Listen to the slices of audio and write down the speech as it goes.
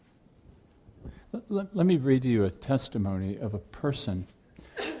Let me read you a testimony of a person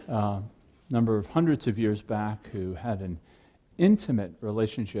number of hundreds of years back who had an intimate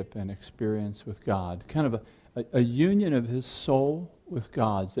relationship and experience with God, kind of a union of his soul with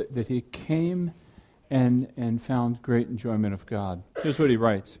God's, that he came and found great enjoyment of God. Here's what he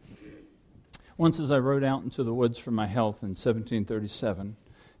writes. Once as I rode out into the woods for my health in 1737,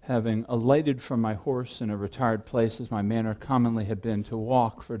 having alighted from my horse in a retired place as my manner commonly had been to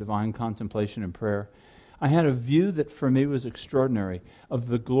walk for divine contemplation and prayer, I had a view that for me was extraordinary of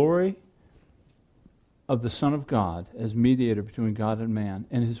the glory of the Son of God as mediator between God and man,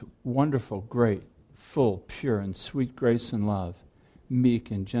 and his wonderful, great, full, pure, and sweet grace and love, meek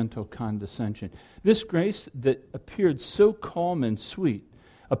and gentle condescension. This grace that appeared so calm and sweet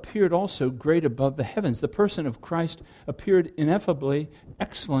appeared also great above the heavens. The person of Christ appeared ineffably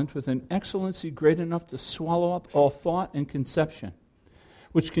excellent, with an excellency great enough to swallow up all thought and conception,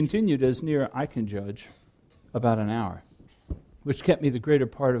 which continued, as near I can judge, about an hour, which kept me the greater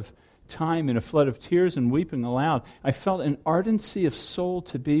part of time in a flood of tears and weeping aloud. I felt an ardency of soul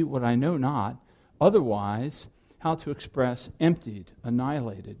to be what I know not, otherwise how to express, emptied,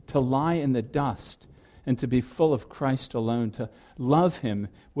 annihilated, to lie in the dust, and to be full of Christ alone, to love him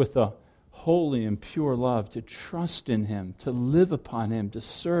with a holy and pure love, to trust in him, to live upon him, to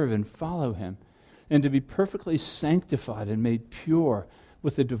serve and follow him, and to be perfectly sanctified and made pure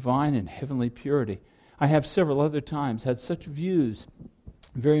with the divine and heavenly purity. I have several other times had such views,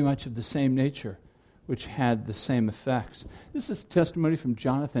 very much of the same nature, which had the same effects. This is testimony from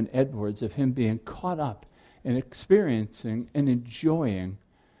Jonathan Edwards of him being caught up and experiencing and enjoying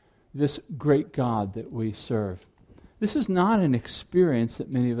this great God that we serve. This is not an experience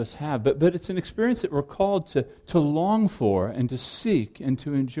that many of us have, but it's an experience that we're called to long for and to seek and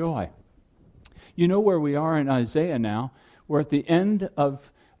to enjoy. You know where we are in Isaiah now. We're at the end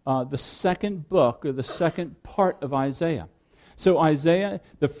of the second book, or the second part of Isaiah. So Isaiah,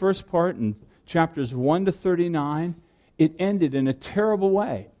 the first part in chapters 1 to 39, it ended in a terrible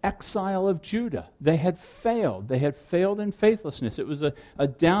way. Exile of Judah. They had failed. They had failed in faithlessness. It was a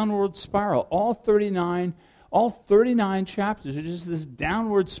downward spiral. All 39 chapters are just this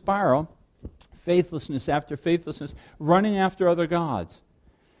downward spiral, faithlessness after faithlessness, running after other gods.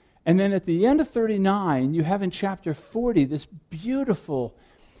 And then at the end of 39, you have in chapter 40 this beautiful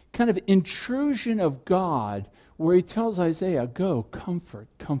kind of intrusion of God where he tells Isaiah, go,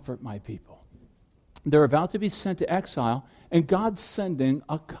 comfort my people. They're about to be sent to exile, and God's sending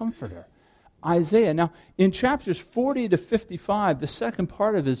a comforter, Isaiah. Now, in chapters 40 to 55, the second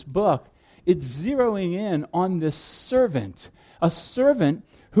part of his book, it's zeroing in on this servant, a servant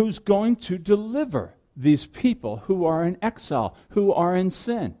who's going to deliver these people who are in exile, who are in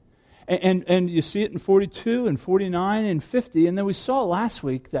sin. And you see it in 42 and 49 and 50, and then we saw last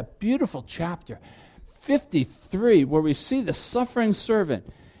week that beautiful chapter, 53, where we see the suffering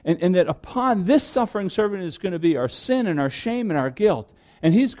servant, and that upon this suffering servant is going to be our sin and our shame and our guilt,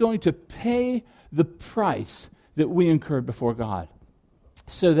 and he's going to pay the price that we incurred before God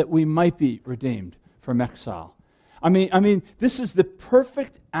so that we might be redeemed from exile. I mean, this is the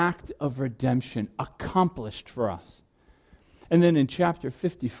perfect act of redemption accomplished for us. And then in chapter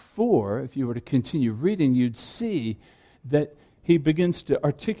 54, if you were to continue reading, you'd see that he begins to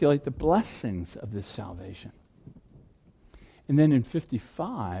articulate the blessings of this salvation. And then in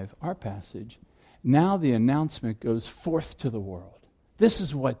 55, our passage, now the announcement goes forth to the world. This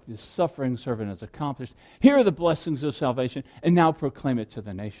is what this suffering servant has accomplished. Here are the blessings of salvation, and now proclaim it to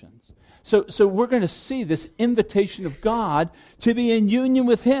the nations. So we're going to see this invitation of God to be in union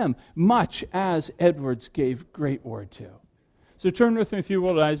with him, much as Edwards gave great word to. So turn with me, if you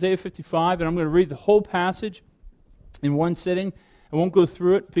will, to Isaiah 55, and I'm going to read the whole passage in one sitting. I won't go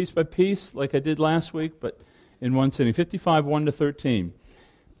through it piece by piece like I did last week, but in one sitting. 55, 1 to 13.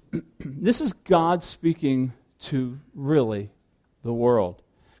 This is God speaking to really the world.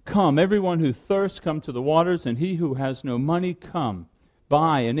 Come, everyone who thirsts, come to the waters, and he who has no money, come.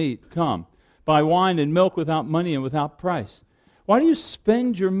 Buy and eat, come. Buy wine and milk without money and without price. Why do you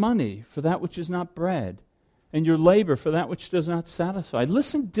spend your money for that which is not bread, and your labor for that which does not satisfy?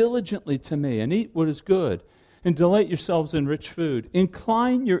 Listen diligently to me, and eat what is good, and delight yourselves in rich food.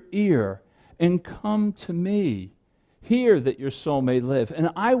 Incline your ear, and come to me. Hear that your soul may live, and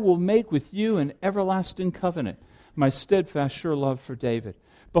I will make with you an everlasting covenant, my steadfast sure love for David.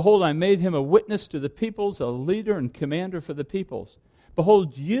 Behold, I made him a witness to the peoples, a leader and commander for the peoples.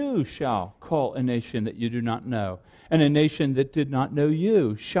 Behold, you shall call a nation that you do not know, and a nation that did not know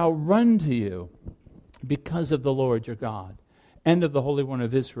you shall run to you because of the Lord your God, and of the Holy One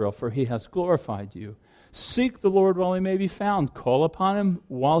of Israel, for he has glorified you. Seek the Lord while he may be found. Call upon him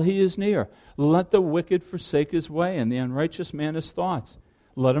while he is near. Let the wicked forsake his way, and the unrighteous man his thoughts.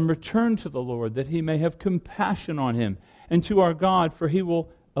 Let him return to the Lord, that he may have compassion on him, and to our God, for he will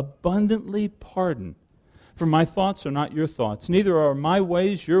abundantly pardon. For my thoughts are not your thoughts, neither are my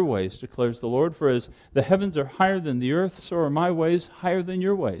ways your ways, declares the Lord. For as the heavens are higher than the earth, so are my ways higher than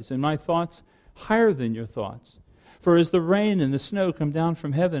your ways, and my thoughts higher than your thoughts. For as the rain and the snow come down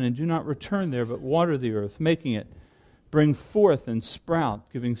from heaven and do not return there, but water the earth, making it bring forth and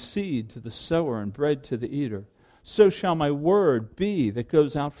sprout, giving seed to the sower and bread to the eater, so shall my word be that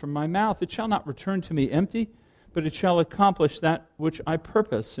goes out from my mouth. It shall not return to me empty, but it shall accomplish that which I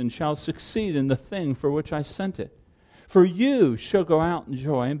purpose, and shall succeed in the thing for which I sent it. For you shall go out in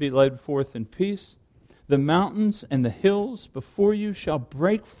joy and be led forth in peace. The mountains and the hills before you shall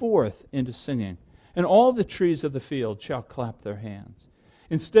break forth into singing, and all the trees of the field shall clap their hands.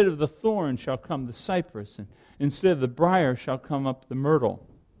 Instead of the thorn shall come the cypress, and instead of the briar shall come up the myrtle,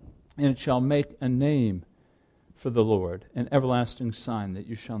 and it shall make a name for the Lord, an everlasting sign that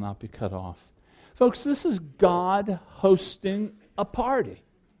you shall not be cut off. Folks, this is God hosting a party.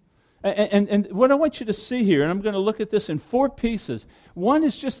 And what I want you to see here, and I'm going to look at this in 4 pieces. One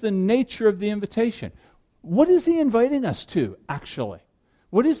is just the nature of the invitation. What is he inviting us to, actually?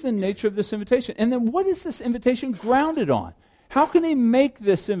 What is the nature of this invitation? And then what is this invitation grounded on? How can he make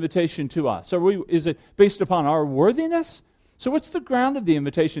this invitation to us? Is it based upon our worthiness? So what's the ground of the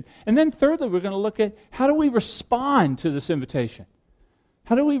invitation? And then thirdly, we're going to look at how do we respond to this invitation?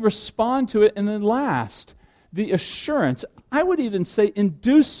 How do we respond to it? And then last, the assurance, I would even say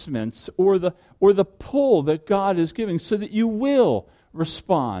inducements or the pull that God is giving so that you will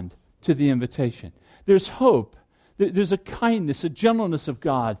respond to the invitation. There's hope. There's a kindness, a gentleness of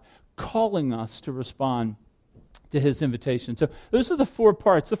God calling us to respond to his invitation. So those are the 4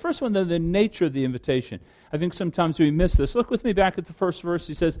 parts. The first one, the nature of the invitation. I think sometimes we miss this. Look with me back at the first verse.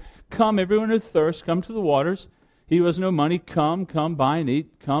 He says, "Come, everyone who thirsts, come to the waters. He who has no money, come, buy and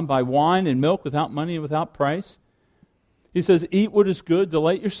eat. Come, buy wine and milk without money and without price." He says, "Eat what is good.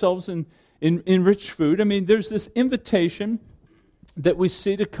 Delight yourselves in rich food." I mean, there's this invitation that we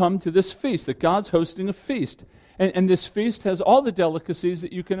see to come to this feast, that God's hosting a feast. And this feast has all the delicacies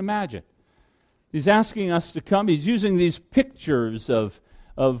that you can imagine. He's asking us to come. He's using these pictures of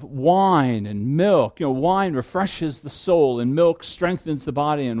wine and milk. You know, wine refreshes the soul, and milk strengthens the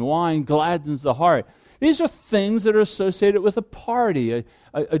body, and wine gladdens the heart. These are things that are associated with a party,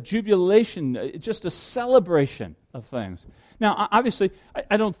 a jubilation, just a celebration of things. Now, obviously,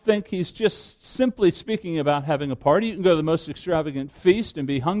 I don't think he's just simply speaking about having a party. You can go to the most extravagant feast and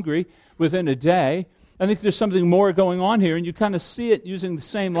be hungry within a day. I think there's something more going on here, and you kind of see it using the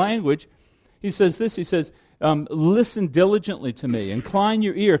same language. He says this, he says, "Listen diligently to me, incline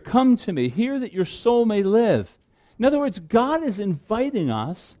your ear, come to me, hear that your soul may live." In other words, God is inviting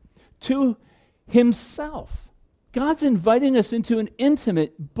us to himself. God's inviting us into an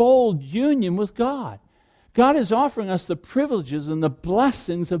intimate, bold union with God. God is offering us the privileges and the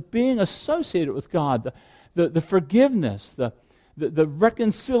blessings of being associated with God, the forgiveness, the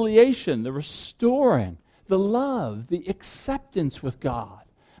reconciliation, the restoring, the love, the acceptance with God.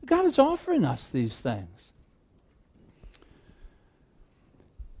 God is offering us these things.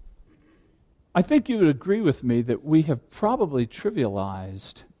 I think you would agree with me that we have probably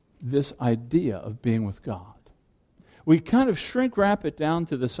trivialized this idea of being with God. We kind of shrink wrap it down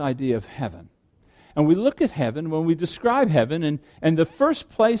to this idea of heaven. And we look at heaven when we describe heaven, and the first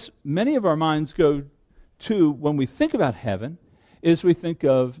place many of our minds go to when we think about heaven is we think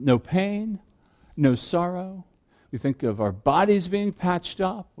of no pain, no sorrow. We think of our bodies being patched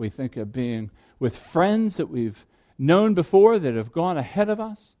up. We think of being with friends that we've known before that have gone ahead of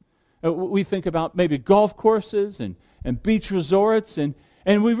us. We think about maybe golf courses and beach resorts, and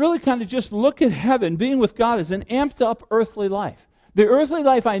we really kind of just look at heaven, being with God, as an amped up earthly life. The earthly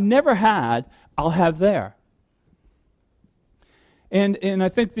life I never had, I'll have there. And I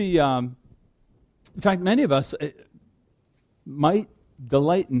think in fact, many of us might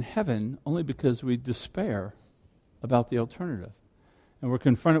delight in heaven only because we despair about the alternative. And we're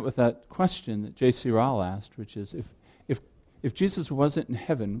confronted with that question that J.C. Ryle asked, which is, if Jesus wasn't in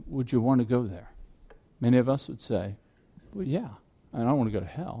heaven, would you want to go there? Many of us would say, well, yeah, I don't want to go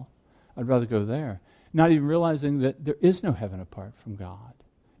to hell. I'd rather go there. Not even realizing that there is no heaven apart from God.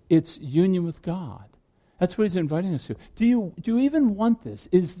 It's union with God. That's what he's inviting us to. Do you even want this?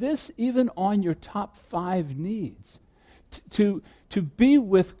 Is this even on your top 5 needs? To be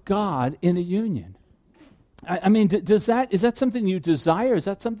with God in a union. I mean, is that something you desire? Is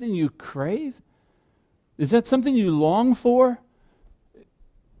that something you crave? Is that something you long for?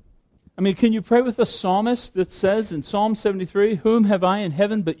 I mean, can you pray with the psalmist that says in Psalm 73, "Whom have I in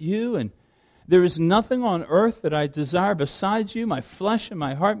heaven but you? And there is nothing on earth that I desire besides you. My flesh and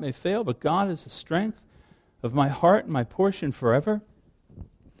my heart may fail, but God is the strength of my heart and my portion forever."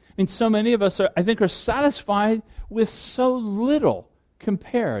 I mean, so many of us, are satisfied with so little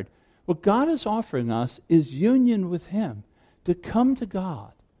compared. What God is offering us is union with Him, to come to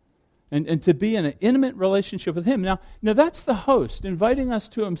God and to be in an intimate relationship with Him. Now that's the host inviting us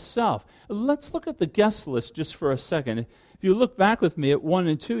to Himself. Let's look at the guest list just for a second. If you look back with me at 1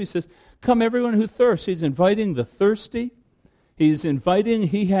 and 2, He says, "Come everyone who thirsts." He's inviting the thirsty. He's inviting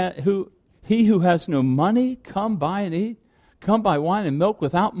he who has no money, come buy and eat. Come buy wine and milk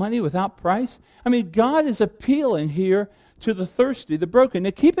without money, without price. I mean, God is appealing here to the thirsty, the broken. Now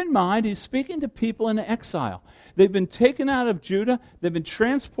keep in mind, He's speaking to people in exile. They've been taken out of Judah. They've been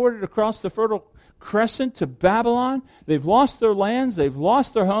transported across the Fertile Crescent to Babylon. They've lost their lands. They've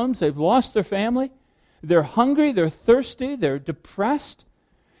lost their homes. They've lost their family. They're hungry. They're thirsty. They're depressed.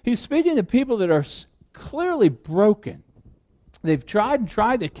 He's speaking to people that are clearly broken. They've tried and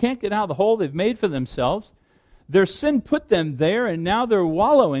tried. They can't get out of the hole they've made for themselves. Their sin put them there, and now they're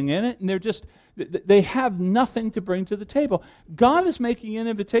wallowing in it, and they have nothing to bring to the table. God is making an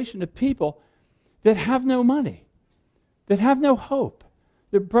invitation to people that have no money, that have no hope.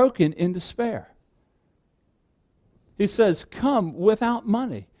 They're broken in despair. He says, "Come without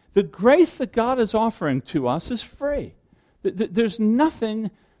money." The grace that God is offering to us is free. There's nothing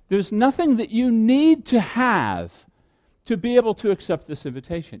that you need to have to be able to accept this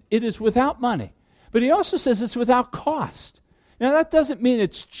invitation. It is without money. But He also says it's without cost. Now, that doesn't mean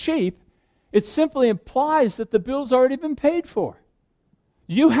it's cheap. It simply implies that the bill's already been paid for.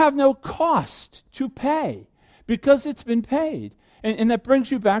 You have no cost to pay because it's been paid. And that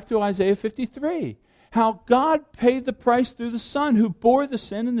brings you back to Isaiah 53, how God paid the price through the Son who bore the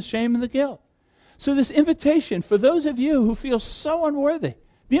sin and the shame and the guilt. So this invitation, for those of you who feel so unworthy,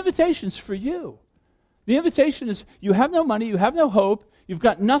 the invitation's for you. The invitation is, you have no money, you have no hope, you've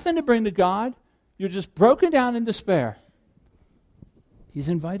got nothing to bring to God, you're just broken down in despair. He's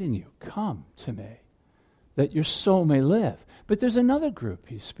inviting you, "Come to me, that your soul may live." But there's another group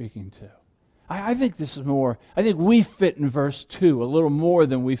He's speaking to. I think this is more, I think we fit in verse 2 a little more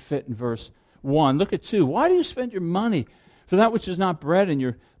than we fit in verse 1. Look at 2. "Why do you spend your money for that which is not bread and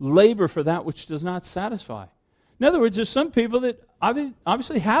your labor for that which does not satisfy?" In other words, there's some people that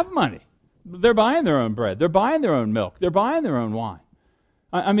obviously have money. They're buying their own bread. They're buying their own milk. They're buying their own wine.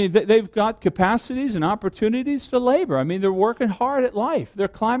 I mean, they've got capacities and opportunities to labor. I mean, they're working hard at life. They're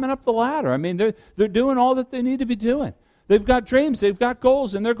climbing up the ladder. I mean, they're doing all that they need to be doing. They've got dreams. They've got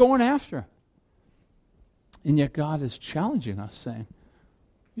goals, and they're going after them. And yet God is challenging us, saying,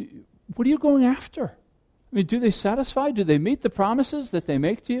 what are you going after? I mean, do they satisfy? Do they meet the promises that they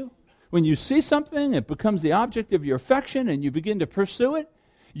make to you? When you see something, it becomes the object of your affection, and you begin to pursue it.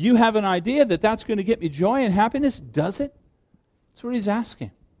 You have an idea that that's going to get me joy and happiness. Does it? That's what He's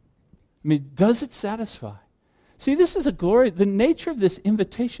asking. I mean, does it satisfy? See, this is a glory. The nature of this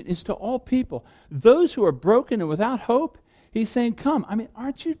invitation is to all people. Those who are broken and without hope, He's saying, "Come." I mean,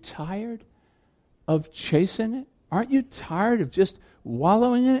 aren't you tired of chasing it? Aren't you tired of just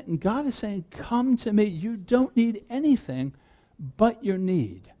wallowing in it? And God is saying, "Come to me. You don't need anything but your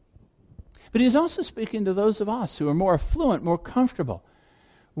need." But He's also speaking to those of us who are more affluent, more comfortable.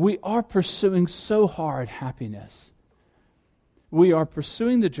 We are pursuing so hard happiness. We are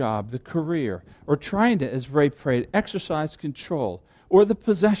pursuing the job, the career, or trying to, as Ray prayed, exercise control, or the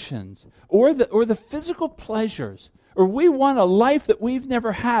possessions, or the physical pleasures, or we want a life that we've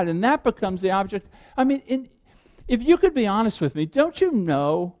never had, and that becomes the object. I mean, if you could be honest with me, don't you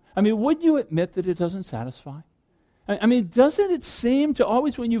know? I mean, wouldn't you admit that it doesn't satisfy? I mean, doesn't it seem to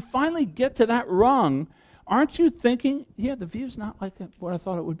always, when you finally get to that rung, aren't you thinking, yeah, the view's not like what I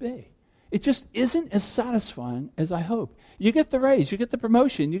thought it would be? It just isn't as satisfying as I hoped. You get the raise, you get the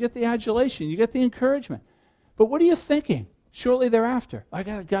promotion, you get the adulation, you get the encouragement. But what are you thinking shortly thereafter? I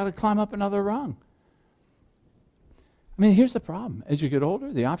got to climb up another rung. I mean, here's the problem. As you get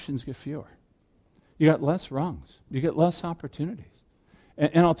older, the options get fewer. You got less rungs. You get less opportunities.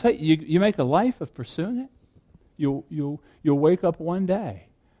 And I'll tell you, you make a life of pursuing it, you'll wake up one day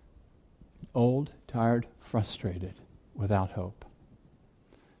old, tired, frustrated, without hope.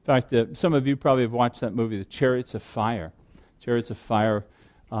 In fact, some of you probably have watched that movie, The Chariots of Fire. Chariots of Fire,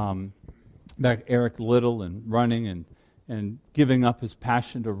 back Eric Liddell and running and giving up his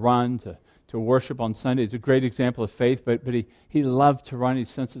passion to run, to worship on Sunday. It's a great example of faith, but he loved to run. He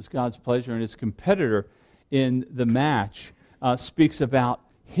senses God's pleasure, and his competitor in the match speaks about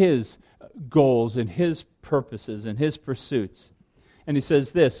his goals and his purposes and his pursuits. And he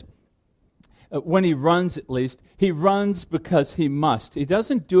says this, when he runs at least, he runs because he must. He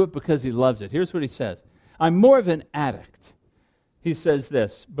doesn't do it because he loves it. Here's what he says. I'm more of an addict. He says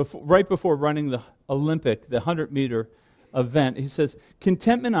this, right before running the Olympic, the 100-meter event. He says,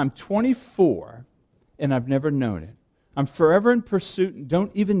 contentment, I'm 24, and I've never known it. I'm forever in pursuit and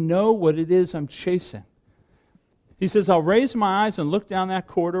don't even know what it is I'm chasing. He says, I'll raise my eyes and look down that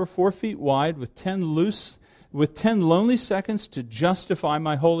corridor 4 feet wide with 10 lonely seconds to justify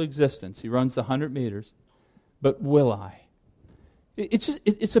my whole existence. He runs the 100 meters. But will I?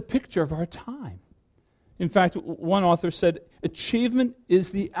 It's a picture of our time. In fact, one author said, achievement is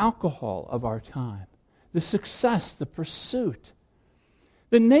the alcohol of our time. The success, the pursuit.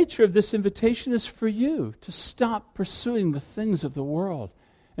 The nature of this invitation is for you to stop pursuing the things of the world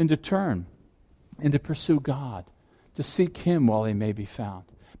and to turn and to pursue God, to seek Him while He may be found.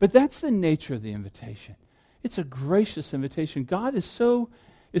 But that's the nature of the invitation. It's a gracious invitation. God is so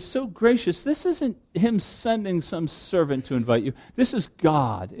gracious. This isn't Him sending some servant to invite you. This is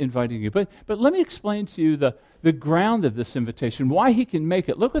God inviting you. But let me explain to you the ground of this invitation, why He can make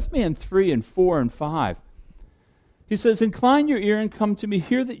it. Look with me in 3 and 4 and 5. He says, incline your ear and come to me.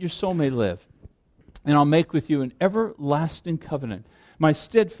 Hear that your soul may live. And I'll make with you an everlasting covenant, my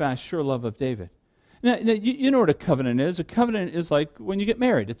steadfast, sure love of David. Now, you know what a covenant is. A covenant is like when you get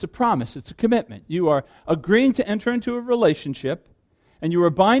married. It's a promise. It's a commitment. You are agreeing to enter into a relationship, and you are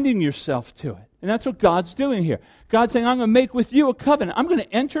binding yourself to it. And that's what God's doing here. God's saying, I'm going to make with you a covenant. I'm going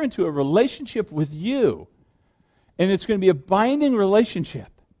to enter into a relationship with you, and it's going to be a binding relationship.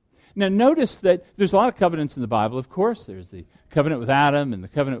 Now, notice that there's a lot of covenants in the Bible, of course. There's the covenant with Adam, and the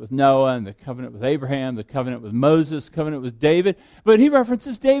covenant with Noah, and the covenant with Abraham, the covenant with Moses, the covenant with David. But he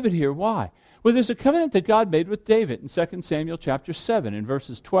references David here. Why? Well, there's a covenant that God made with David in 2 Samuel chapter 7, in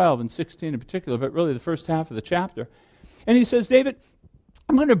verses 12 and 16 in particular, but really the first half of the chapter. And he says, David,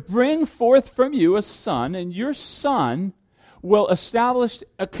 I'm going to bring forth from you a son, and your son will establish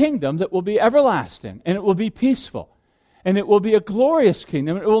a kingdom that will be everlasting, and it will be peaceful, and it will be a glorious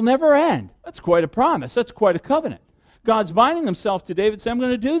kingdom, and it will never end. That's quite a promise. That's quite a covenant. God's binding himself to David, saying, I'm going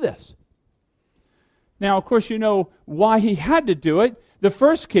to do this. Now, of course, you know why he had to do it. The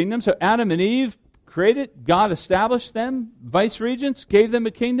first kingdom, so Adam and Eve created, God established them, vice-regents, gave them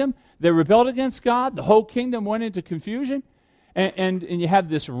a kingdom. They rebelled against God. The whole kingdom went into confusion. And you have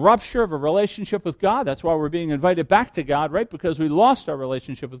this rupture of a relationship with God. That's why we're being invited back to God, right? Because we lost our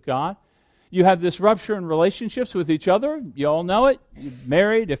relationship with God. You have this rupture in relationships with each other. You all know it. You're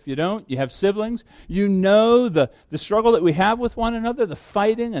married. If you don't, you have siblings. You know the struggle that we have with one another, the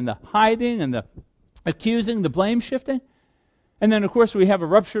fighting and the hiding and the accusing, the blame shifting. And then, of course, we have a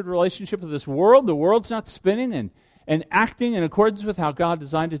ruptured relationship with this world. The world's not spinning and acting in accordance with how God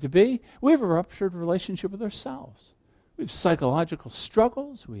designed it to be. We have a ruptured relationship with ourselves. We have psychological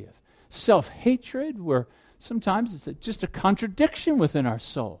struggles. We have self-hatred where sometimes it's just a contradiction within our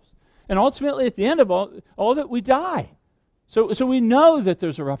souls. And ultimately, at the end of all of it, we die. So we know that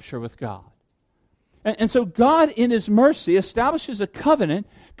there's a rupture with God. And so God, in His mercy, establishes a covenant.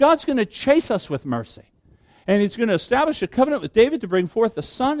 God's going to chase us with mercy. And He's going to establish a covenant with David to bring forth a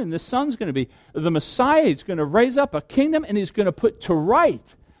son, and this son's going to be the Messiah. He's going to raise up a kingdom, and He's going to put to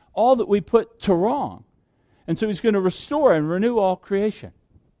right all that we put to wrong. And so He's going to restore and renew all creation.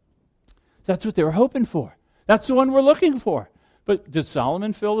 That's what they were hoping for. That's the one we're looking for. But did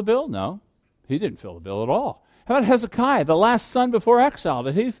Solomon fill the bill? No. He didn't fill the bill at all. How about Hezekiah, the last son before exile?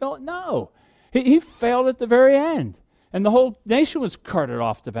 Did he fill it? No. He failed at the very end. And the whole nation was carted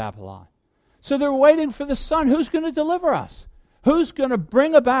off to Babylon. So they're waiting for the son. Who's going to deliver us? Who's going to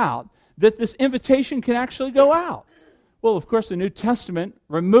bring about that this invitation can actually go out? Well, of course, the New Testament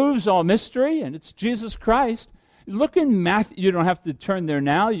removes all mystery, and it's Jesus Christ. Look in Matthew. You don't have to turn there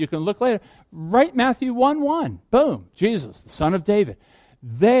now. You can look later. Write Matthew 1:1. Boom. Jesus, the son of David.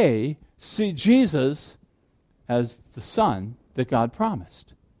 They see Jesus as the son that God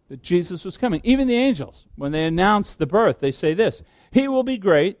promised, that Jesus was coming. Even the angels, when they announce the birth, they say this, He will be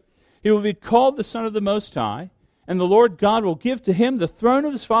great. He will be called the Son of the Most High, and the Lord God will give to him the throne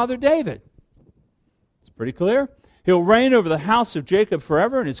of his father David. It's pretty clear. He'll reign over the house of Jacob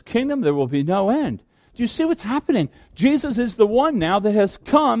forever, and his kingdom there will be no end. Do you see what's happening? Jesus is the one now that has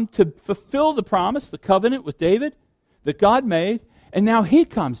come to fulfill the promise, the covenant with David that God made, and now He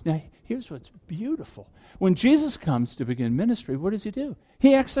comes. Now, here's what's beautiful. When Jesus comes to begin ministry, what does He do?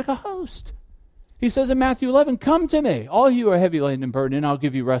 He acts like a host. He says in Matthew 11, come to me, all you are heavy laden and burdened, and I'll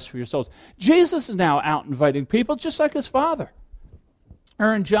give you rest for your souls. Jesus is now out inviting people just like His Father.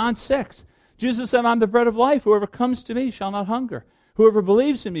 Or in John 6, Jesus said, I'm the bread of life. Whoever comes to me shall not hunger. Whoever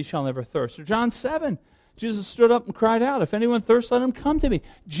believes in me shall never thirst. Or John 7, Jesus stood up and cried out, "If anyone thirsts, let him come to me."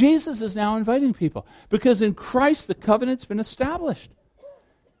 Jesus is now inviting people because in Christ the covenant's been established.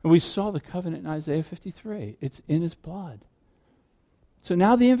 And we saw the covenant in Isaiah 53. It's in his blood. So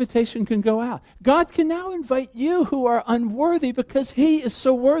now the invitation can go out. God can now invite you who are unworthy because he is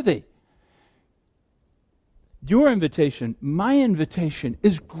so worthy. Your invitation, my invitation,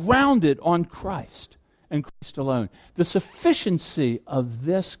 is grounded on Christ and Christ alone. The sufficiency of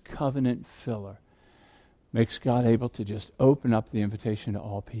this covenant filler makes God able to just open up the invitation to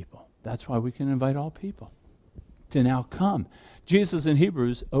all people. That's why we can invite all people to now come. Jesus in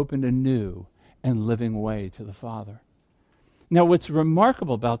Hebrews opened a new and living way to the Father. Now, what's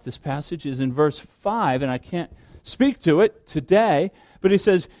remarkable about this passage is in verse 5, and I can't speak to it today, but he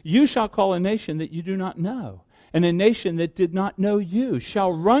says, "You shall call a nation that you do not know, and a nation that did not know you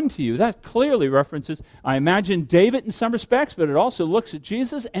shall run to you." That clearly references, I imagine, David in some respects, but it also looks at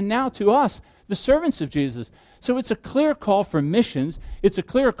Jesus and now to us, the servants of Jesus. So it's a clear call for missions. It's a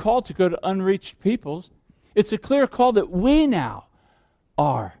clear call to go to unreached peoples. It's a clear call that we now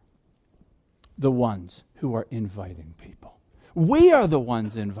are the ones who are inviting people. We are the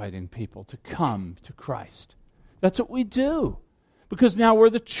ones inviting people to come to Christ. That's what we do because now we're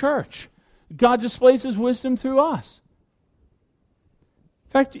the church. God displays his wisdom through us.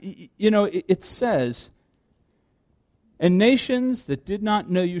 In fact, it says, "And nations that did not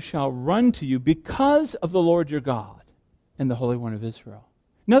know you shall run to you because of the Lord your God and the Holy One of Israel."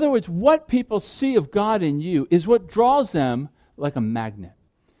 In other words, what people see of God in you is what draws them like a magnet.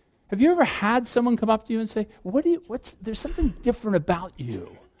 Have you ever had someone come up to you and say, there's something different about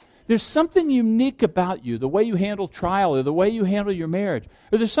you. There's something unique about you, the way you handle trial or the way you handle your marriage.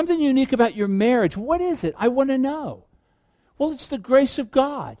 Or there's something unique about your marriage. What is it? I want to know. Well, it's the grace of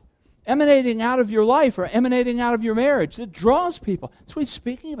God emanating out of your life or emanating out of your marriage that draws people. That's what he's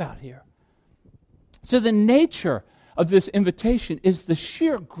speaking about here. So the nature of this invitation is the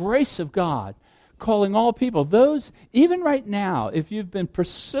sheer grace of God calling all people. Those, even right now, if you've been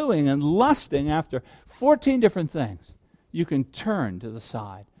pursuing and lusting after 14 different things, you can turn to the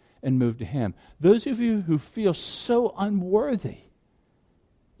side and move to him. Those of you who feel so unworthy,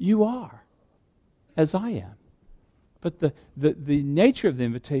 you are, as I am. But the nature of the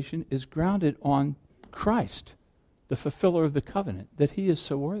invitation is grounded on Christ, the fulfiller of the covenant, that he is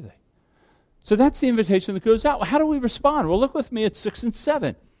so worthy. So that's the invitation that goes out. Well, how do we respond? Well, look with me at 6 and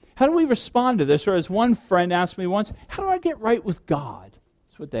 7. How do we respond to this? Or as one friend asked me once, how do I get right with God?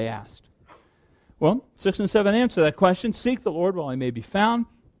 That's what they asked. Well, 6 and 7 answer that question. "Seek the Lord while he may be found.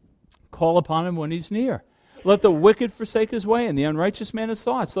 Call upon him when he's near. Let the wicked forsake his way, and the unrighteous man his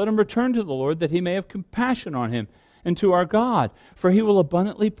thoughts. Let him return to the Lord, that he may have compassion on him, and to our God, for he will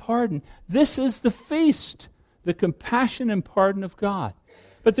abundantly pardon." This is the feast, the compassion and pardon of God.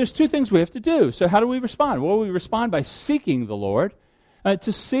 But there's two things we have to do. So how do we respond? Well, we respond by seeking the Lord.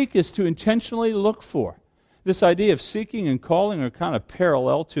 To seek is to intentionally look for. This idea of seeking and calling are kind of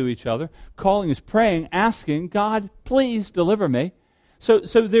parallel to each other. Calling is praying, asking, "God, please deliver me." So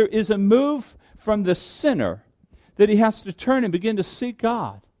there is a move from the sinner that he has to turn and begin to seek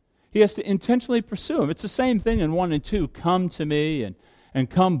God. He has to intentionally pursue him. It's the same thing in 1 and 2. Come to me and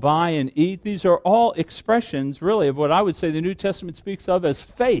come by and eat. These are all expressions, really, of what I would say the New Testament speaks of as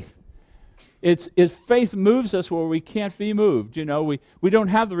faith. It's faith moves us where we can't be moved. We don't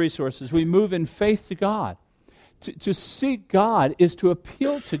have the resources. We move in faith to God. To seek God is to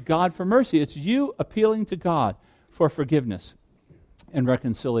appeal to God for mercy. It's you appealing to God for forgiveness and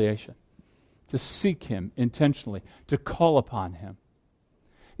reconciliation. To seek him intentionally, to call upon him.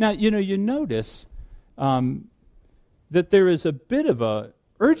 Now, you notice that there is a bit of a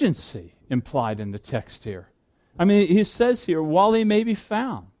urgency implied in the text here. I mean, he says here, while he may be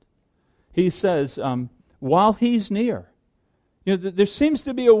found. He says, while he's near. There seems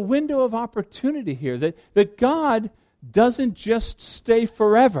to be a window of opportunity here that God doesn't just stay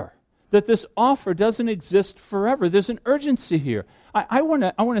forever, that this offer doesn't exist forever. There's an urgency here. I want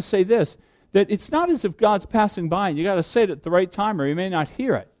to say this, that it's not as if God's passing by and you got to say it at the right time or you may not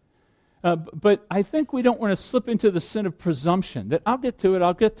hear it. But I think we don't want to slip into the sin of presumption, that I'll get to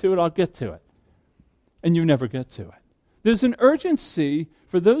it, and you never get to it. There's an urgency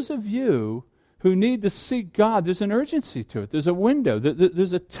for those of you who need to seek God. There's an urgency to it. There's a window.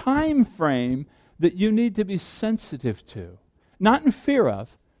 There's a time frame that you need to be sensitive to. Not in fear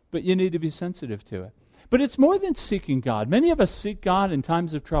of, but you need to be sensitive to it. But it's more than seeking God. Many of us seek God in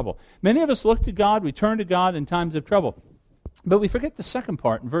times of trouble. Many of us look to God, we turn to God in times of trouble. But we forget the second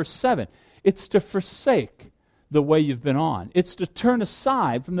part in verse 7. It's to forsake the way you've been on. It's to turn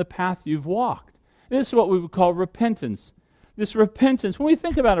aside from the path you've walked. This is what we would call repentance. This repentance, when we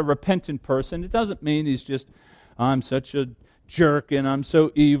think about a repentant person, it doesn't mean he's just, I'm such a jerk and I'm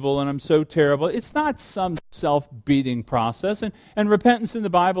so evil and I'm so terrible. It's not some self-beating process. And repentance in the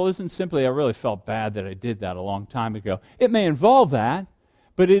Bible isn't simply, I really felt bad that I did that a long time ago. It may involve that,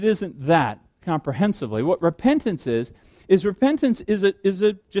 but it isn't that comprehensively. What repentance is repentance is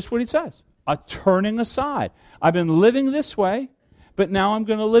just what he says, a turning aside. I've been living this way, but now I'm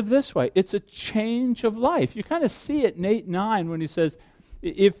going to live this way. It's a change of life. You kind of see it in 8:9 when he says,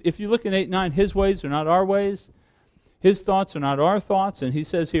 if you look in 8:9, his ways are not our ways, his thoughts are not our thoughts. And he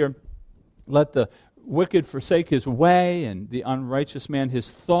says here, let the wicked forsake his way and the unrighteous man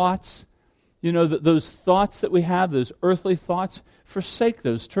his thoughts. You know, those thoughts that we have, those earthly thoughts, forsake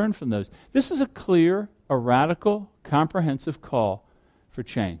those, turn from those. This is a clear, a radical, comprehensive call for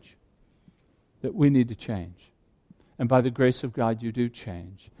change, that we need to change. And by the grace of God, you do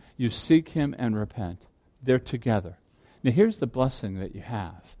change. You seek him and repent. They're together. Now here's the blessing that you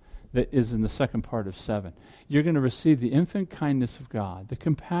have that is in the second part of 7. You're going to receive the infinite kindness of God, the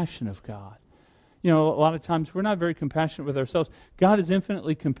compassion of God. You know, a lot of times we're not very compassionate with ourselves. God is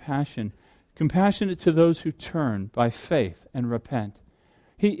infinitely compassionate to those who turn by faith and repent.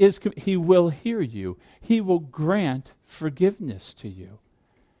 He will hear you. He will grant forgiveness to you.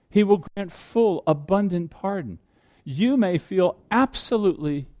 He will grant full, abundant pardon. You may feel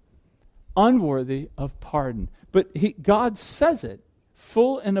absolutely unworthy of pardon, but God says it,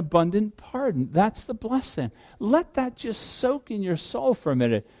 full and abundant pardon. That's the blessing. Let that just soak in your soul for a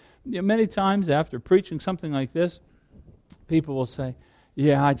minute. You know, many times after preaching something like this, people will say,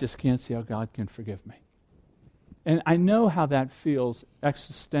 yeah, I just can't see how God can forgive me. And I know how that feels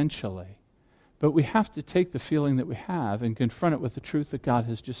existentially, but we have to take the feeling that we have and confront it with the truth that God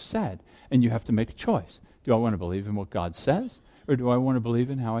has just said. And you have to make a choice. Do I want to believe in what God says, or do I want to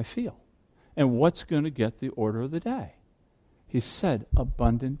believe in how I feel? And what's going to get the order of the day? He said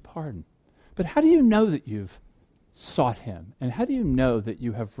abundant pardon. But how do you know that you've sought him? And how do you know that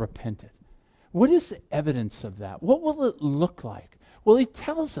you have repented? What is the evidence of that? What will it look like? Well, he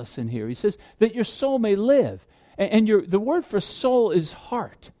tells us in here. He says that your soul may live. And the word for soul is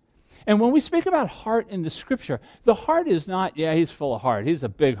heart. And when we speak about heart in the Scripture, the heart is not, yeah, he's full of heart. He's a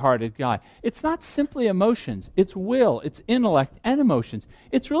big-hearted guy. It's not simply emotions. It's will, it's intellect, and emotions.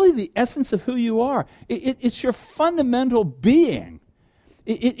 It's really the essence of who you are. It's your fundamental being.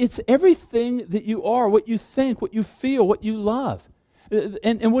 It's everything that you are, what you think, what you feel, what you love.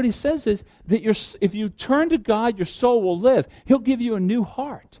 And what he says is that if you turn to God, your soul will live. He'll give you a new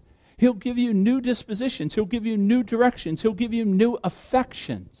heart. He'll give you new dispositions. He'll give you new directions. He'll give you new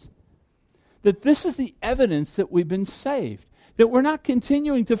affections. That this is the evidence that we've been saved. That we're not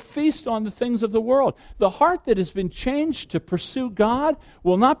continuing to feast on the things of the world. The heart that has been changed to pursue God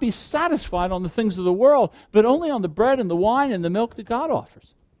will not be satisfied on the things of the world, but only on the bread and the wine and the milk that God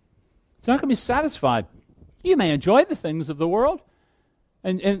offers. It's not going to be satisfied. You may enjoy the things of the world,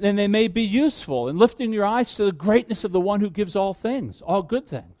 and they may be useful in lifting your eyes to the greatness of the one who gives all things, all good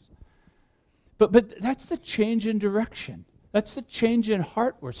things. But that's the change in direction. That's the change in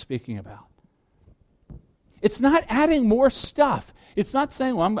heart we're speaking about. It's not adding more stuff. It's not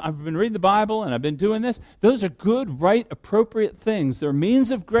saying, well, I've been reading the Bible and I've been doing this. Those are good, right, appropriate things. They're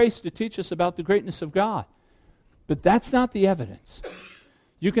means of grace to teach us about the greatness of God. But that's not the evidence.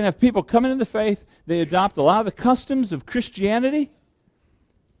 You can have people come into the faith, they adopt a lot of the customs of Christianity,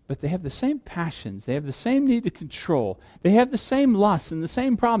 but they have the same passions. They have the same need to control. They have the same lusts and the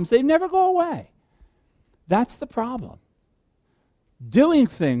same problems. They never go away. That's the problem. Doing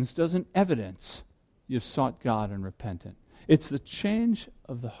things doesn't evidence you've sought God and repentant. It's the change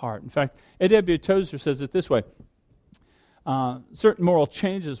of the heart. In fact, A.W. Tozer says it this way. Certain moral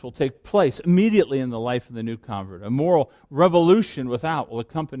changes will take place immediately in the life of the new convert. A moral revolution without will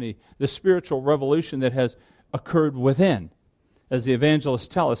accompany the spiritual revolution that has occurred within. As the evangelists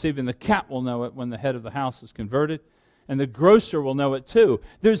tell us, even the cat will know it when the head of the house is converted, and the grocer will know it too.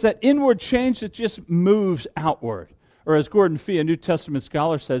 There's that inward change that just moves outward. Or as Gordon Fee, a New Testament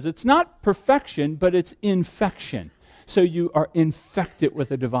scholar, says, it's not perfection, but it's infection. So you are infected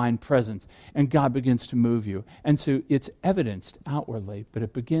with a divine presence, and God begins to move you. And so it's evidenced outwardly, but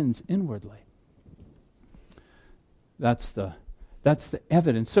it begins inwardly. That's the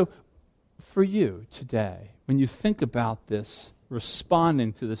evidence. So for you today, when you think about this,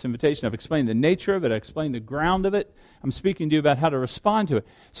 responding to this invitation, I've explained the nature of it, I've explained the ground of it, I'm speaking to you about how to respond to it.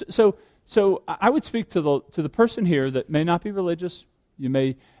 So I would speak to the person here that may not be religious. You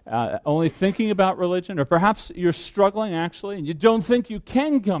may only thinking about religion, or perhaps you're struggling actually, and you don't think you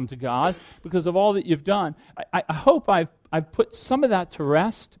can come to God because of all that you've done. I hope I've put some of that to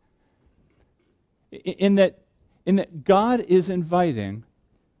rest. In that in that God is inviting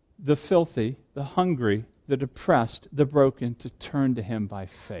the filthy, the hungry, the depressed, the broken to turn to him by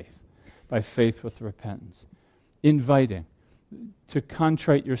faith with repentance. Inviting to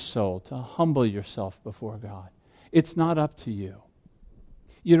contrite your soul, to humble yourself before God. It's not up to you.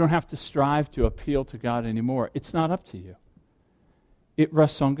 You don't have to strive to appeal to God anymore. It's not up to you. It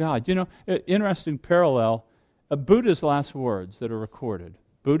rests on God. You know, interesting parallel, Buddha's last words that are recorded.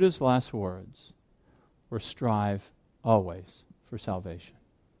 Buddha's last words were strive always for salvation.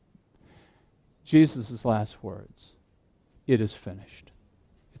 Jesus' last words, it is finished.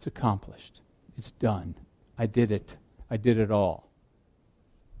 It's accomplished. It's done. I did it. I did it all.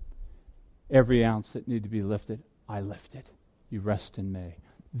 Every ounce that needed to be lifted, I lifted. You rest in me.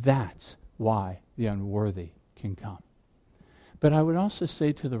 That's why the unworthy can come. But I would also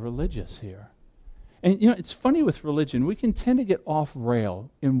say to the religious here, and you know, it's funny with religion, we can tend to get off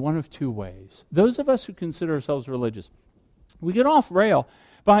rail in one of two ways. Those of us who consider ourselves religious, we get off rail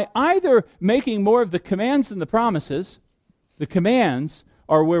by either making more of the commands than the promises. The commands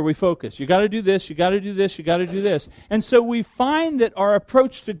are where we focus. You got to do this, you got to do this, you got to do this. And so we find that our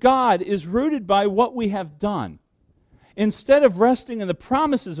approach to God is rooted by what we have done. Instead of resting in the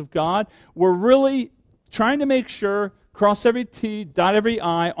promises of God, we're really trying to make sure, cross every T, dot every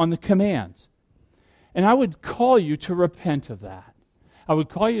I on the commands. And I would call you to repent of that. I would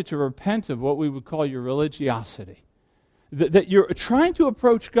call you to repent of what we would call your religiosity. That you're trying to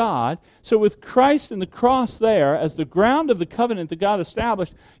approach God, so with Christ and the cross there as the ground of the covenant that God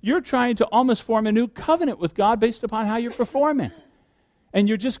established, you're trying to almost form a new covenant with God based upon how you're performing. And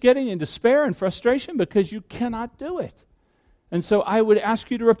you're just getting in despair and frustration because you cannot do it. And so I would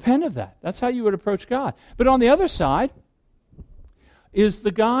ask you to repent of that. That's how you would approach God. But on the other side is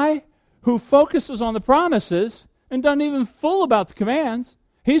the guy who focuses on the promises and doesn't even fool about the commands.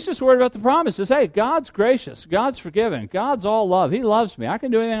 He's just worried about the promises. Hey, God's gracious. God's forgiving. God's all love. He loves me. I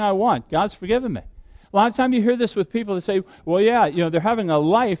can do anything I want. God's forgiven me. A lot of time you hear this with people that say, well, yeah, you know, they're having a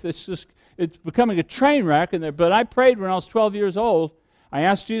life that's just, it's becoming a train wreck. But I prayed when I was 12 years old. I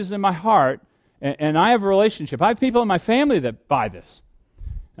asked Jesus in my heart, and I have a relationship. I have people in my family that buy this.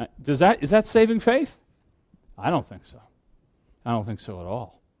 Is that saving faith? I don't think so. I don't think so at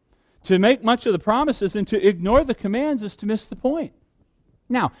all. To make much of the promises and to ignore the commands is to miss the point.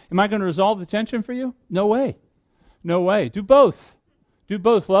 Now, am I going to resolve the tension for you? No way. No way. Do both. Do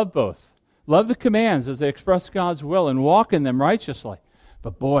both. Love both. Love the commands as they express God's will and walk in them righteously.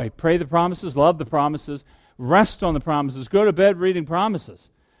 But boy, pray the promises, love the promises, rest on the promises, go to bed reading promises.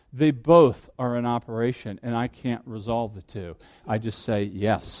 They both are in operation, and I can't resolve the two. I just say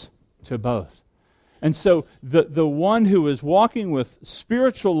yes to both. And so the one who is walking with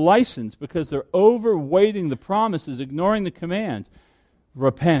spiritual license because they're overweighting the promises, ignoring the commands,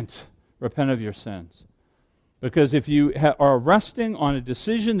 repent. Repent of your sins. Because if you are resting on a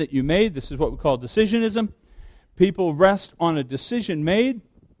decision that you made, this is what we call decisionism. People rest on a decision made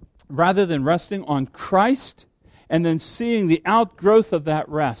rather than resting on Christ and then seeing the outgrowth of that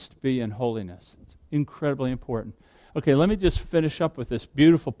rest be in holiness. It's incredibly important. Okay, let me just finish up with this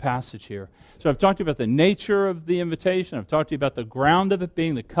beautiful passage here. So I've talked to you about the nature of the invitation. I've talked to you about the ground of it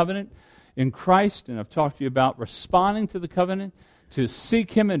being the covenant in Christ. And I've talked to you about responding to the covenant, to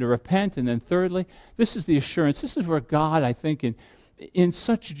seek Him and to repent. And then thirdly, this is the assurance. This is where God, I think, in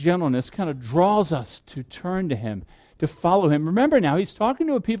such gentleness kind of draws us to turn to Him, to follow Him. Remember now, He's talking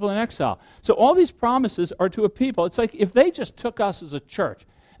to a people in exile. So all these promises are to a people. It's like if they just took us as a church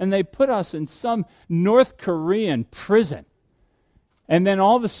and they put us in some North Korean prison, and then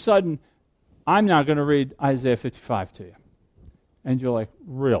all of a sudden, I'm now going to read Isaiah 55 to you. And you're like,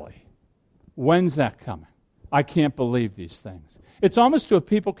 really? When's that coming? I can't believe these things. It's almost to a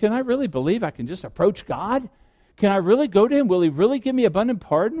people, can I really believe I can just approach God? Can I really go to Him? Will He really give me abundant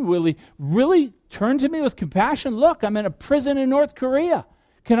pardon? Will He really turn to me with compassion? Look, I'm in a prison in North Korea.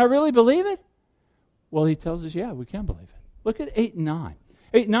 Can I really believe it? Well, He tells us, yeah, we can believe it. Look at 8 and 9.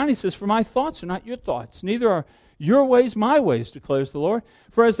 8 and 9, He says, for my thoughts are not your thoughts, neither are your ways my ways, declares the Lord.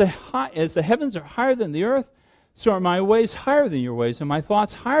 For as the heavens are higher than the earth, so are my ways higher than your ways, and my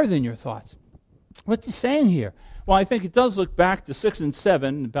thoughts higher than your thoughts. What's He saying here? Well, I think it does look back to 6 and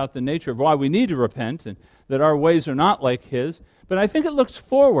 7 about the nature of why we need to repent and that our ways are not like His. But I think it looks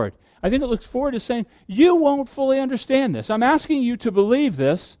forward. I think it looks forward to saying, you won't fully understand this. I'm asking you to believe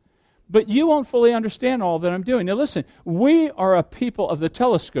this, but you won't fully understand all that I'm doing. Now listen, we are a people of the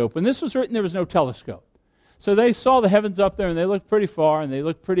telescope. When this was written, there was no telescope. So they saw the heavens up there, and they looked pretty far, and they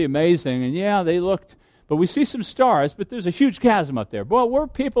looked pretty amazing. And yeah, they looked, but we see some stars, but there's a huge chasm up there. Well, we're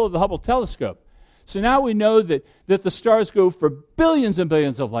people of the Hubble telescope. So now we know that the stars go for billions and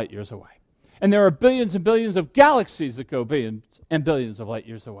billions of light years away. And there are billions and billions of galaxies that go billions and billions of light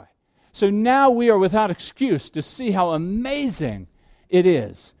years away. So now we are without excuse to see how amazing it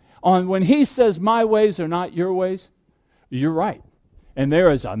is. When he says, my ways are not your ways, you're right. And there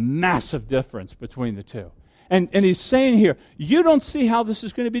is a massive difference between the two. And he's saying here, you don't see how this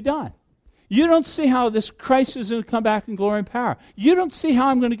is going to be done. You don't see how this Christ is going to come back in glory and power. You don't see how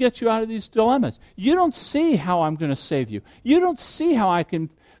I'm going to get you out of these dilemmas. You don't see how I'm going to save you. You don't see how I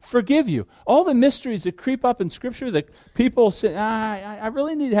can forgive you. All the mysteries that creep up in Scripture that people say, I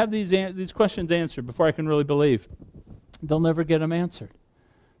really need to have these questions answered before I can really believe. They'll never get them answered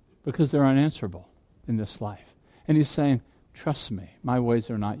because they're unanswerable in this life. And he's saying, trust me, my ways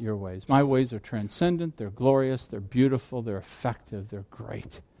are not your ways. My ways are transcendent, they're glorious, they're beautiful, they're effective, they're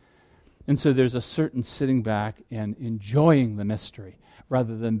great. And so there's a certain sitting back and enjoying the mystery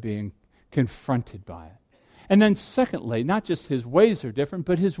rather than being confronted by it. And then secondly, not just his ways are different,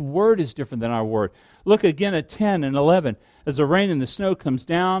 but his word is different than our word. Look again at 10 and 11. As the rain and the snow comes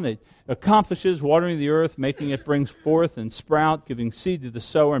down, it accomplishes watering the earth, making it bring forth and sprout, giving seed to the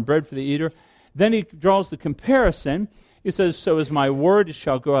sower and bread for the eater. Then he draws the comparison. He says, so as my word it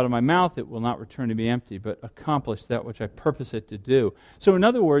shall go out of my mouth, it will not return to me empty, but accomplish that which I purpose it to do. So in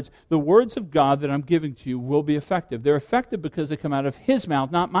other words, the words of God that I'm giving to you will be effective. They're effective because they come out of his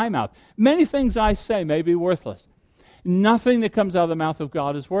mouth, not my mouth. Many things I say may be worthless. Nothing that comes out of the mouth of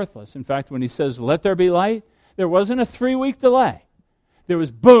God is worthless. In fact, when he says, let there be light, there wasn't a 3-week delay. There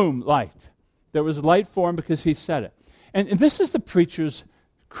was boom, light. There was light formed because he said it. And this is the preacher's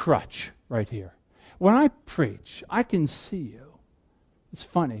crutch right here. When I preach, I can see you. It's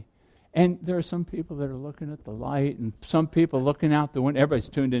funny. And there are some people that are looking at the light and some people looking out the window. Everybody's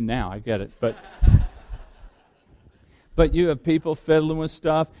tuned in now, I get it. But you have people fiddling with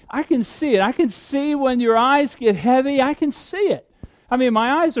stuff. I can see it. I can see when your eyes get heavy. I can see it. I mean,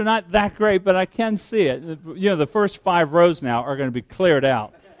 my eyes are not that great, but I can see it. You know, the first 5 rows now are going to be cleared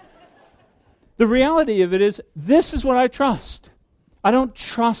out. The reality of it is, this is what I trust. I don't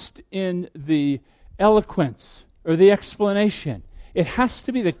trust in the eloquence or the explanation. It has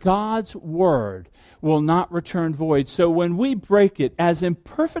to be that God's word will not return void. So when we break it as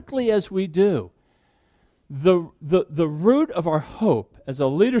imperfectly as we do, the root of our hope as a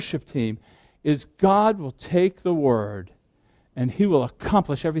leadership team is God will take the word and he will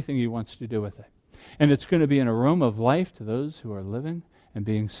accomplish everything he wants to do with it. And it's going to be an aroma of life to those who are living and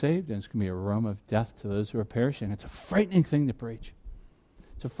being saved, and it's going to be an aroma of death to those who are perishing. It's a frightening thing to preach.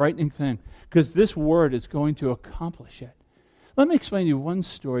 It's a frightening thing because this word is going to accomplish it. Let me explain to you one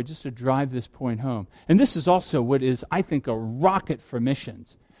story just to drive this point home. And this is also what is, I think, a rocket for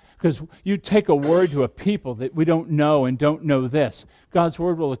missions. Because you take a word to a people that we don't know and don't know this. God's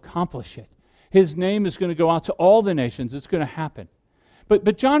word will accomplish it. His name is going to go out to all the nations. It's going to happen.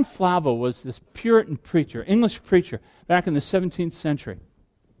 But John Flavel was this Puritan preacher, English preacher, back in the 17th century.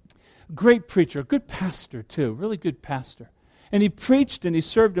 Great preacher, good pastor too, really good pastor. And he preached and he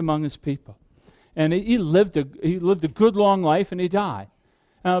served among his people. And he lived a good long life and he died.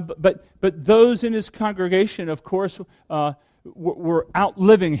 But those in his congregation, of course, were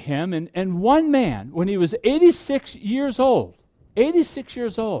outliving him. And one man, when he was 86 years old, he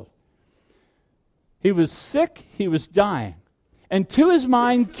was sick, he was dying. And to his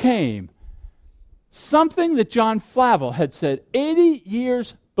mind came something that John Flavel had said 80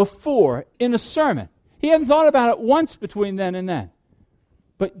 years before in a sermon. He hadn't thought about it once between then and then.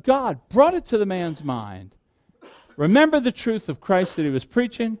 But God brought it to the man's mind. Remember the truth of Christ that he was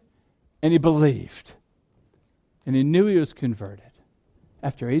preaching, and he believed. And he knew he was converted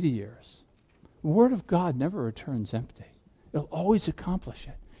after 80 years. The Word of God never returns empty. It'll always accomplish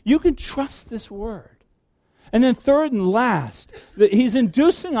it. You can trust this Word. And then third and last, that he's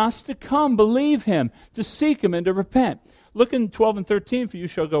inducing us to come, believe him, to seek him, and to repent. Look in 12 and 13, for you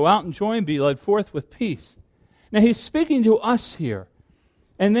shall go out and joy and be led forth with peace. Now he's speaking to us here.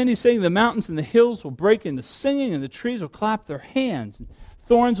 And then he's saying the mountains and the hills will break into singing, and the trees will clap their hands. And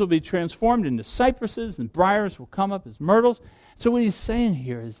thorns will be transformed into cypresses, and briars will come up as myrtles. So what he's saying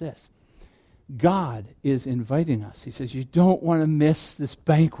here is this. God is inviting us. He says, you don't want to miss this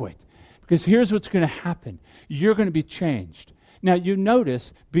banquet. Because here's what's going to happen. You're going to be changed. Now you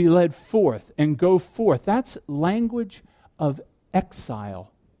notice, be led forth and go forth. That's language of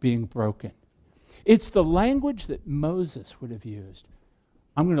exile being broken. It's the language that Moses would have used.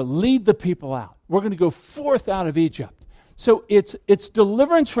 I'm going to lead the people out. We're going to go forth out of Egypt. So it's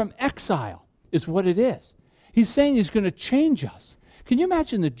deliverance from exile is what it is. He's saying he's going to change us. Can you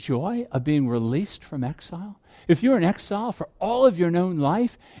imagine the joy of being released from exile? If you're in exile for all of your known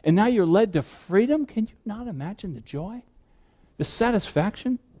life and now you're led to freedom, can you not imagine the joy? The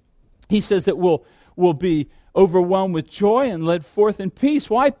satisfaction? He says that we'll be overwhelmed with joy and led forth in peace.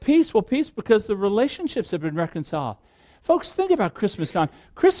 Why peace? Well, peace because the relationships have been reconciled. Folks, think about Christmas time.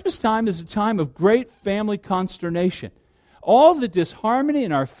 Christmas time is a time of great family consternation. All the disharmony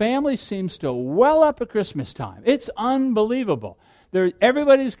in our family seems to well up at Christmas time. It's unbelievable.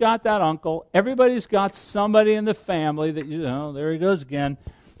 Everybody's got that uncle. Everybody's got somebody in the family that, there he goes again.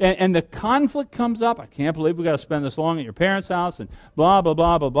 And the conflict comes up. I can't believe we got to spend this long at your parents' house and blah, blah,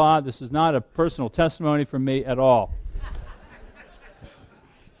 blah, blah, blah. This is not a personal testimony from me at all.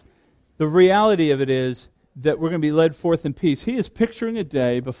 The reality of it is that we're going to be led forth in peace. He is picturing a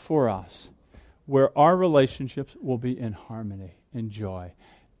day before us where our relationships will be in harmony and joy.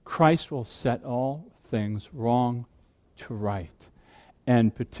 Christ will set all things wrong to right,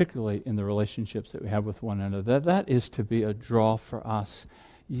 and particularly in the relationships that we have with one another. That is to be a draw for us.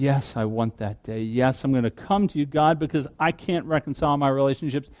 Yes, I want that day. Yes, I'm going to come to you, God, because I can't reconcile my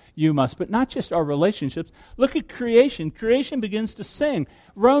relationships. You must. But not just our relationships. Look at creation. Creation begins to sing.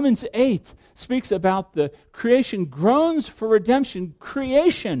 Romans 8 speaks about the creation groans for redemption.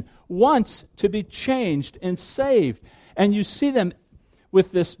 Creation wants to be changed and saved. And you see them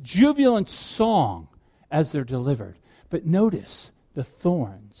with this jubilant song as they're delivered. But notice the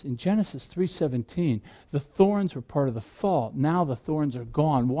thorns. In Genesis 3:17, the thorns were part of the fall. Now the thorns are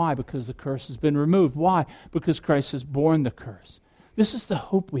gone. Why? Because the curse has been removed. Why? Because Christ has borne the curse. This is the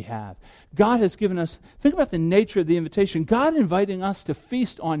hope we have. God has given us, think about the nature of the invitation. God inviting us to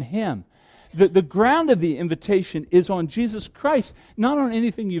feast on Him. The ground of the invitation is on Jesus Christ, not on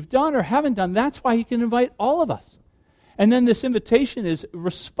anything you've done or haven't done. That's why He can invite all of us. And then this invitation is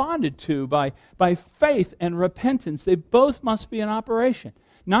responded to by faith and repentance. They both must be in operation,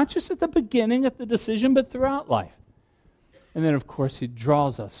 not just at the beginning, at the decision, but throughout life. And then, of course, He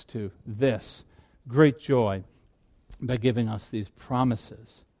draws us to this great joy by giving us these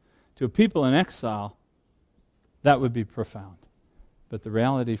promises. To a people in exile, that would be profound. But the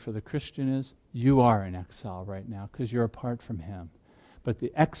reality for the Christian is you are in exile right now because you're apart from Him. But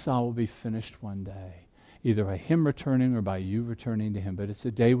the exile will be finished one day, either by Him returning or by you returning to Him. But it's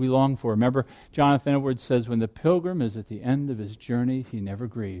a day we long for. Remember, Jonathan Edwards says, when the pilgrim is at the end of his journey, he never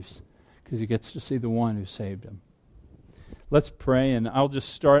grieves because he gets to see the one who saved him. Let's pray, and I'll just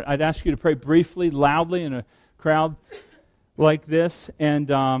start. I'd ask you to pray briefly, loudly, in a crowd like this,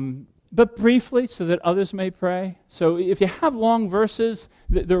 and but briefly so that others may pray. So if you have long verses,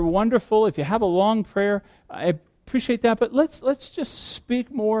 they're wonderful. If you have a long prayer, I appreciate that. But let's just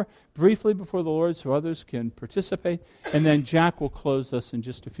speak more briefly before the Lord so others can participate. And then Jack will close us in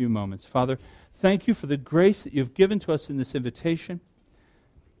just a few moments. Father, thank you for the grace that you've given to us in this invitation.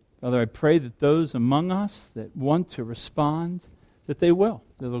 Father, I pray that those among us that want to respond, that they will.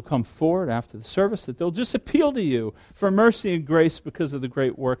 That they'll come forward after the service, that they'll just appeal to you for mercy and grace because of the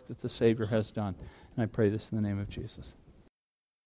great work that the Savior has done. And I pray this in the name of Jesus.